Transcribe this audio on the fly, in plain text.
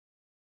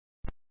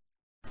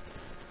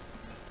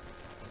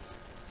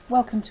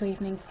Welcome to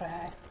evening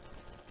prayer.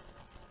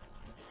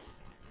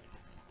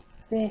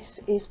 This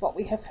is what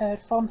we have heard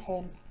from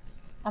him,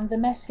 and the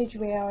message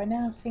we are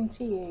announcing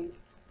to you.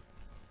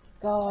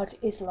 God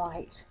is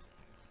light.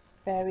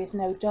 There is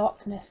no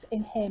darkness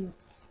in him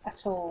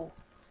at all.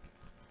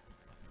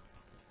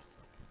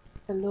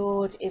 The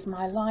Lord is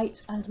my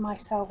light and my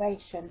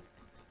salvation.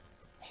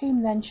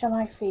 Whom then shall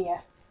I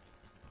fear?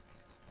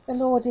 The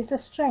Lord is the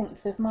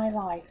strength of my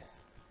life.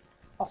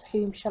 Of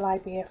whom shall I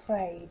be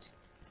afraid?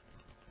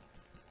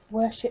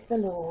 Worship the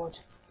Lord.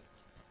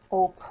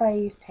 All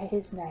praise to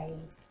his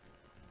name.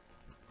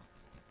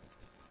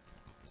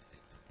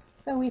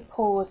 So we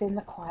pause in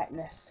the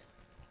quietness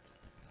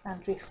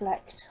and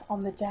reflect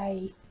on the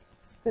day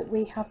that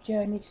we have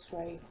journeyed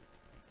through.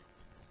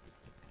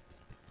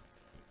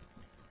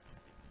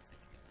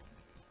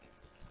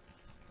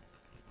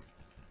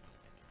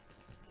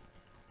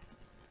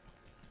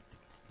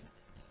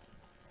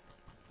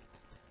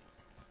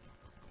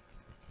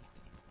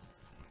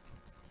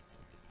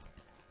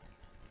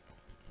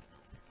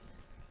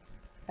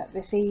 That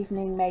this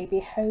evening may be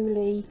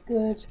holy,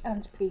 good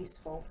and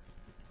peaceful.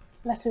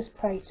 Let us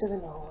pray to the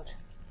Lord.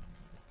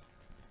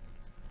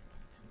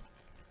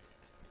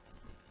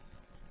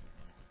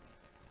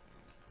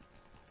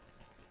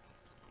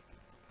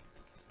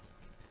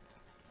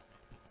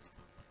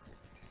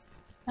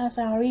 As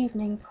our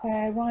evening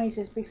prayer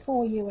rises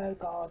before you, O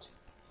God,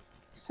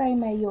 so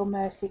may your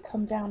mercy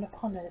come down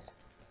upon us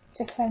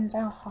to cleanse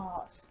our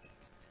hearts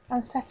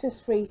and set us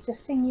free to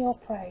sing your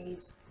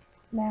praise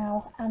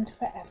now and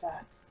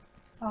forever.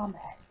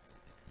 Amen.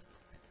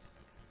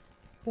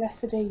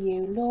 Blessed are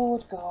you,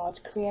 Lord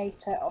God,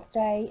 creator of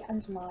day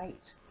and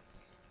night.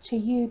 To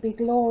you be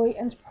glory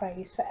and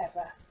praise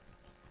forever.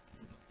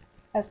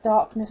 As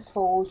darkness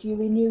falls, you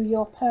renew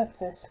your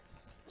purpose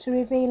to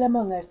reveal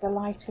among us the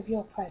light of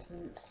your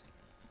presence.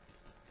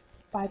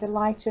 By the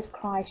light of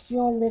Christ,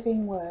 your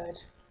living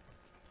word,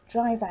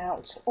 drive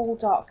out all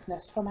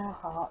darkness from our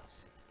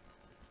hearts,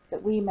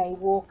 that we may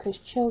walk as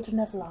children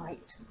of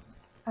light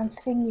and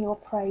sing your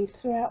praise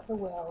throughout the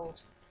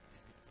world.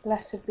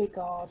 Blessed be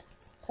God,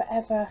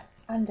 forever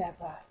and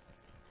ever.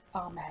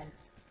 Amen.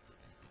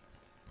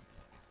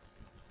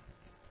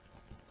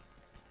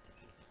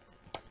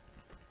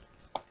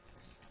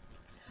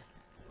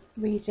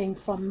 Reading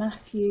from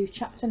Matthew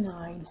chapter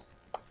 9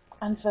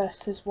 and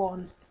verses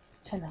 1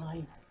 to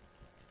 9.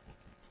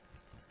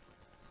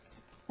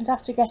 And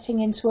after getting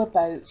into a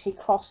boat, he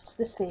crossed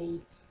the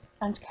sea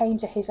and came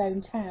to his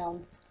own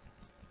town.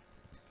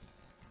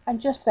 And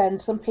just then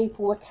some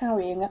people were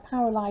carrying a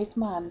paralysed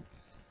man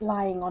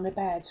lying on a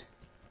bed.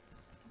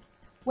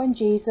 When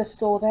Jesus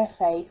saw their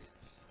faith,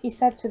 he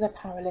said to the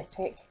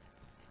paralytic,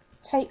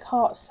 "Take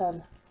heart,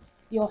 son,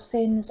 your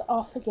sins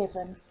are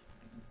forgiven."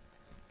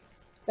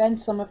 Then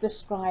some of the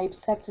scribes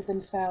said to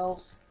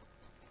themselves,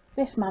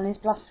 "This man is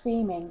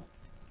blaspheming."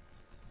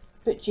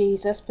 But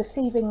Jesus,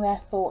 perceiving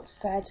their thoughts,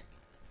 said,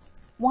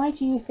 "Why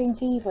do you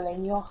think evil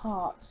in your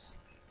hearts?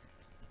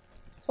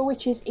 For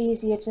which is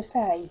easier to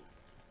say,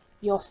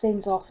 'Your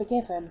sins are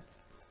forgiven,'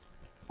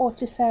 or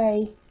to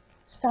say,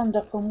 'Stand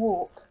up and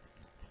walk'?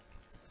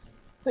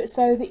 But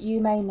so that you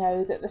may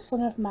know that the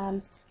Son of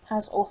Man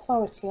has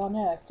authority on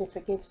earth to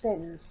forgive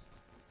sins."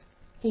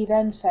 He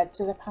then said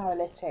to the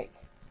paralytic,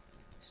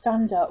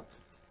 "Stand up,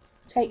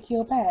 take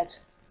your bed,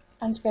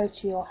 and go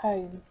to your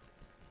home."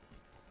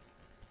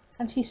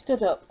 And he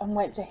stood up and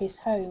went to his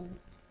home.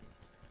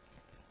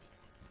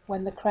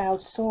 When the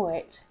crowd saw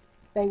it,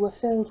 they were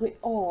filled with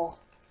awe,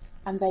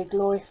 and they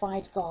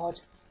glorified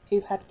God, who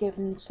had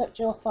given such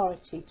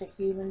authority to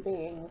human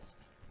beings.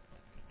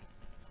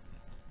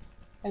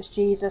 As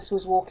Jesus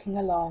was walking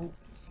along,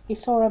 he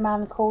saw a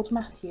man called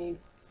Matthew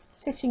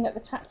sitting at the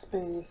tax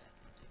booth,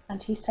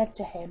 and he said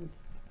to him,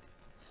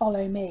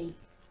 "Follow me."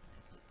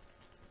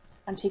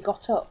 And he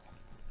got up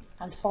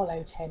and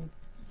followed him.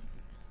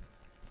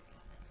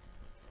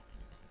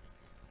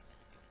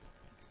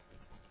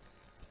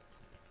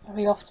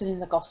 Very often in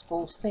the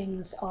Gospels,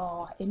 things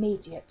are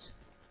immediate.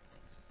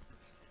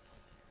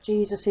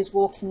 Jesus is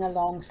walking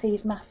along,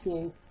 sees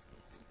Matthew,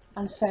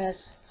 and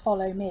says,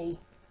 "Follow me."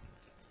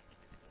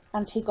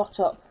 And he got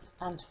up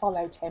and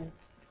followed him.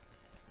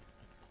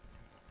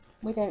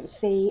 We don't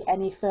see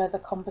any further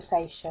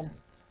conversation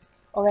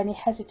or any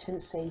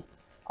hesitancy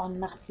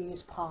on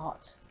Matthew's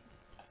part.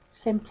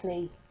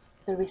 Simply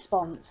the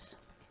response.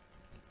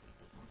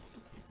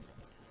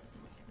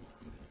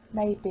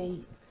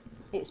 Maybe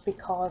it's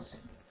because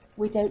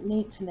we don't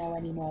need to know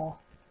anymore.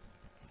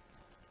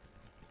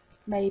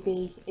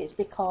 Maybe it's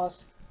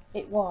because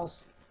it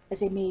was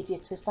as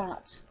immediate as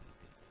that.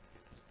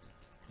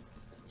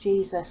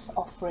 Jesus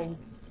offering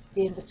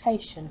the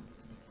invitation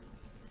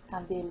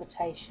and the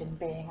invitation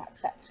being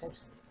accepted.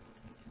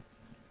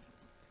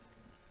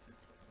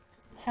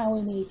 How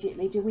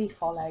immediately do we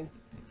follow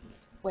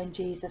when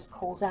Jesus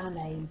calls our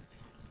name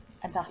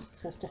and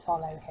asks us to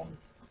follow him?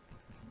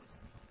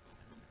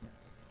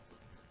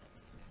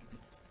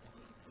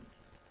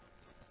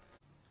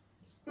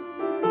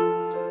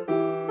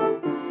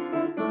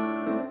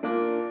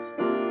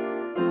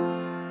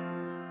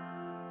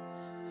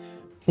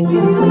 You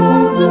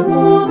love the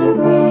one of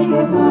me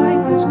if I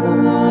but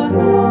call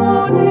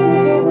your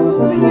name.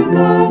 Will you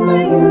go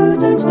where you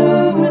don't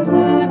know and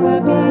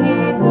never be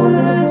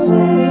the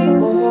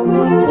same?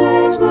 Will you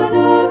let my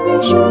love be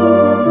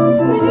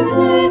shown? Will you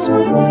let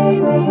my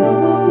name be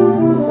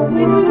known?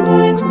 Will you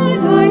let my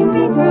life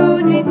be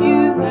grown in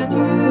you and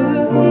you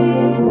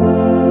in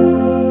me?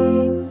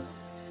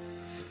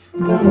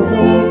 Will you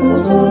leave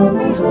yourself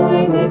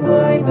behind if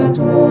I but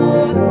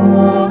call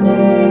your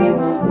name?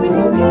 Will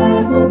you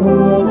care for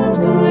cruel and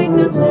kind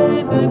and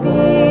never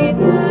be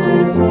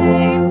the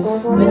same?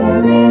 Will you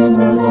risk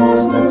the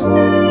hostile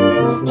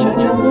stare,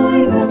 should your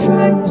life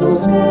attract or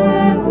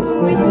scare?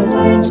 Will you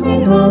let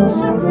me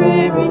answer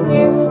prayer in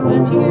you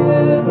and you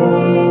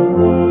in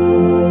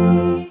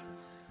me?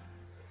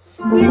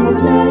 Will you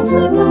let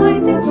the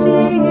blinded see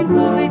if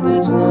I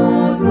but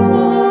call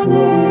your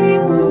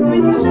name?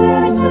 Will you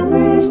set the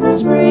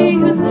prisoners free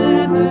and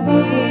never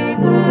be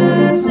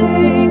the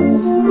same?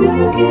 Will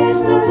you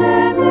kiss the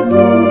leper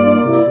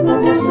clean and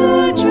do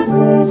such as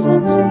this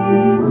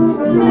unseen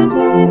and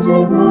admit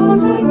to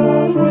what I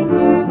mean in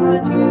you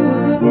and you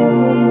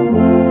in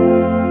me?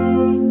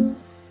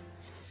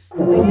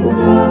 Will you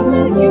love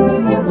the you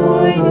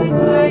hide if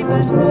I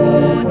but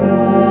call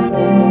your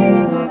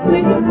name?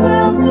 Will you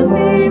quell the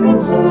fear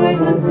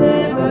inside and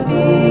never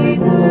be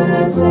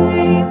the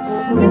same?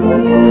 Will you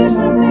use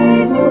the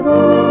faith you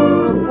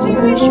found to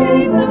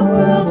reshape the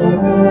world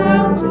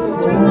around?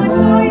 Through my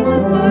sight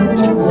and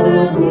touch and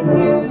sound in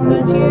you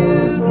and you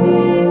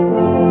in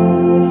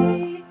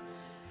me.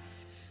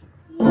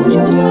 Lord,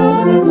 your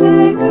summons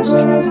echoes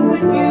true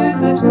when you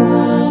but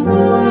call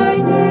my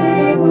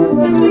name.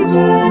 Let me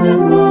turn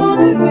and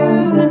follow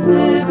you and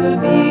never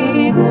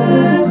be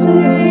the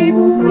same.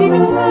 In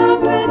your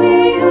company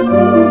I'll go,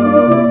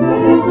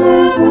 where your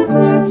love and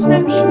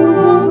footsteps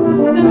show.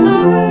 Thus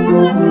I'll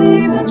move and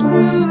live and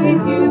grow in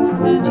you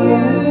and you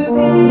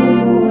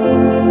in me.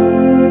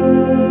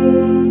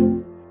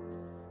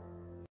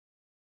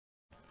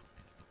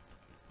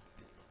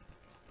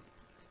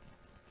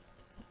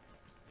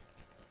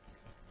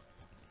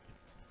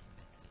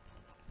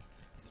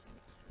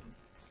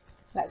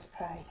 Let's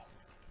pray.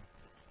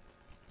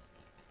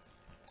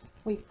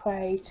 We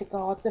pray to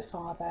God the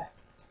Father,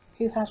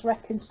 who has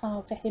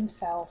reconciled to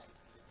himself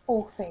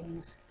all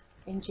things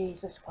in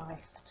Jesus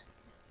Christ.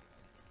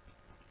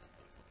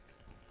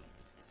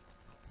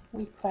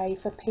 We pray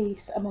for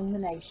peace among the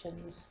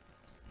nations,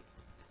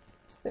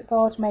 that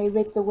God may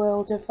rid the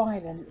world of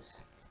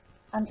violence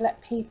and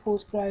let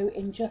peoples grow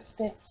in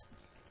justice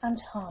and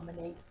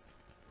harmony.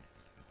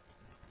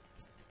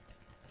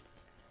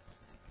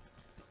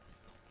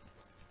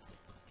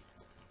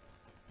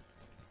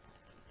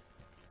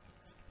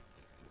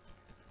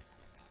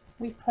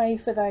 We pray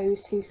for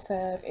those who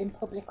serve in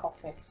public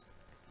office,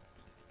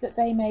 that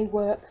they may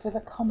work for the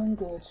common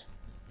good.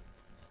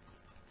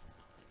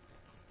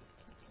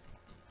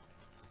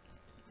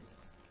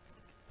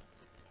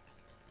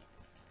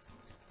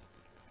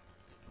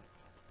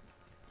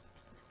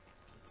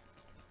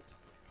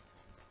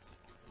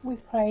 We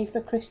pray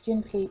for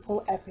Christian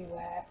people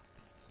everywhere,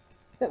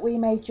 that we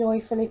may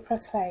joyfully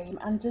proclaim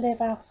and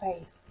live our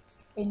faith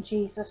in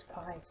Jesus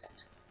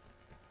Christ.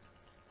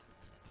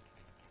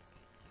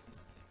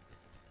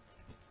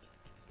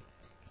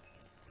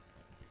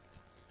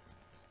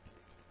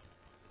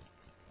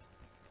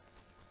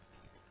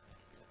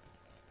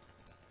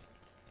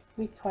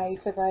 We pray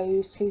for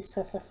those who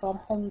suffer from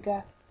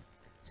hunger,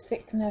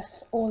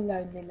 sickness or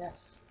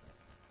loneliness,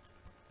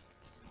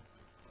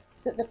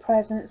 that the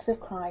presence of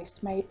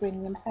Christ may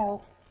bring them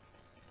health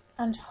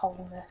and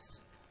wholeness.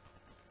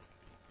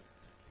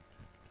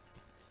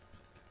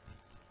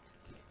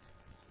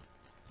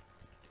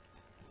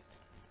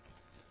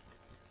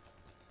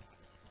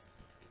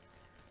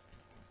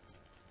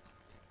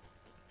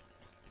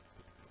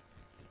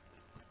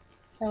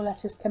 So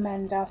let us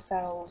commend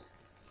ourselves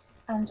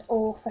and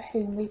all for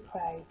whom we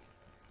pray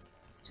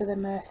to the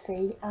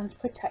mercy and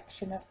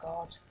protection of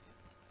God.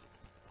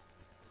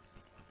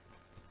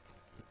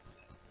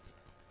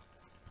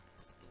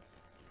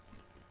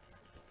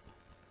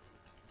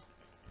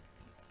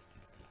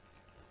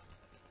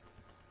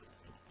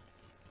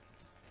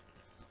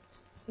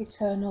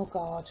 Eternal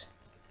God,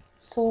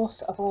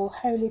 source of all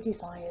holy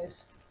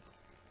desires,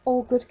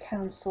 all good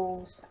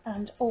counsels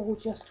and all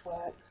just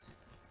works,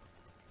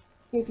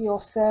 give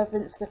your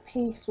servants the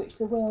peace which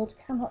the world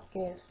cannot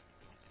give,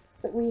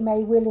 that we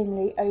may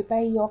willingly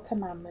obey your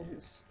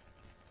commandments,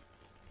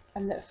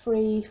 and that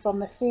free from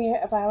the fear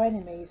of our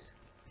enemies,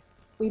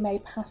 we may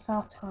pass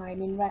our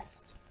time in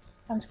rest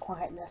and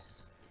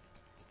quietness.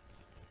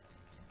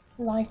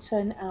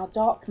 Lighten our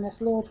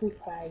darkness, Lord, we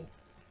pray,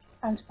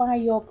 and by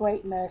your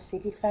great mercy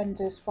defend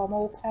us from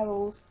all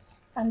perils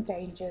and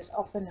dangers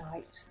of the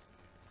night.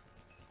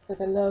 For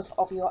the love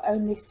of your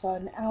only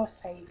Son, our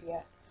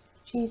Saviour,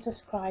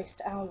 Jesus Christ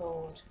our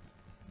Lord.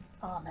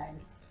 Amen.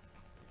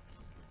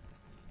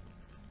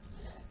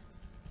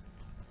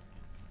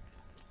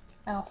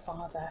 Our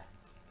Father,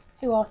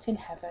 who art in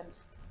heaven,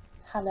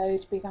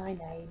 hallowed be thy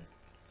name.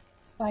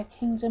 Thy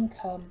kingdom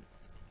come,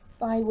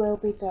 Thy will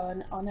be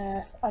done on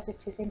earth as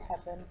it is in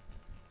heaven.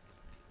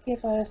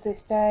 Give us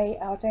this day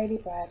our daily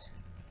bread,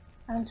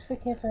 and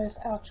forgive us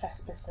our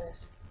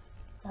trespasses,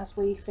 as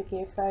we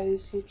forgive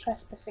those who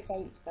trespass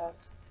against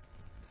us.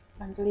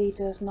 And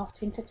lead us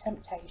not into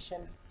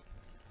temptation,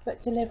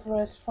 but deliver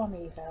us from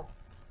evil.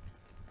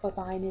 For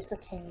thine is the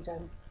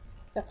kingdom,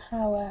 the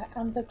power,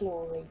 and the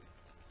glory,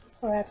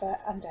 forever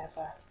and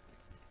ever.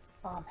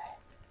 Amen.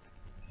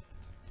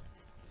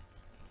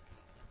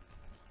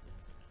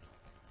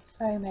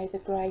 So may the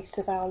grace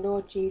of our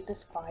Lord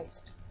Jesus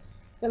Christ,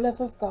 the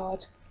love of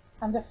God,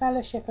 and the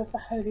fellowship of the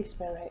Holy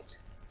Spirit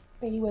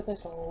be with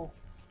us all,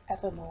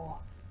 evermore.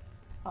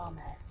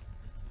 Amen.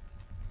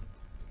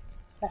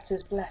 Let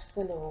us bless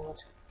the Lord.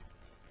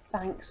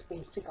 Thanks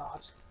be to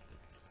God.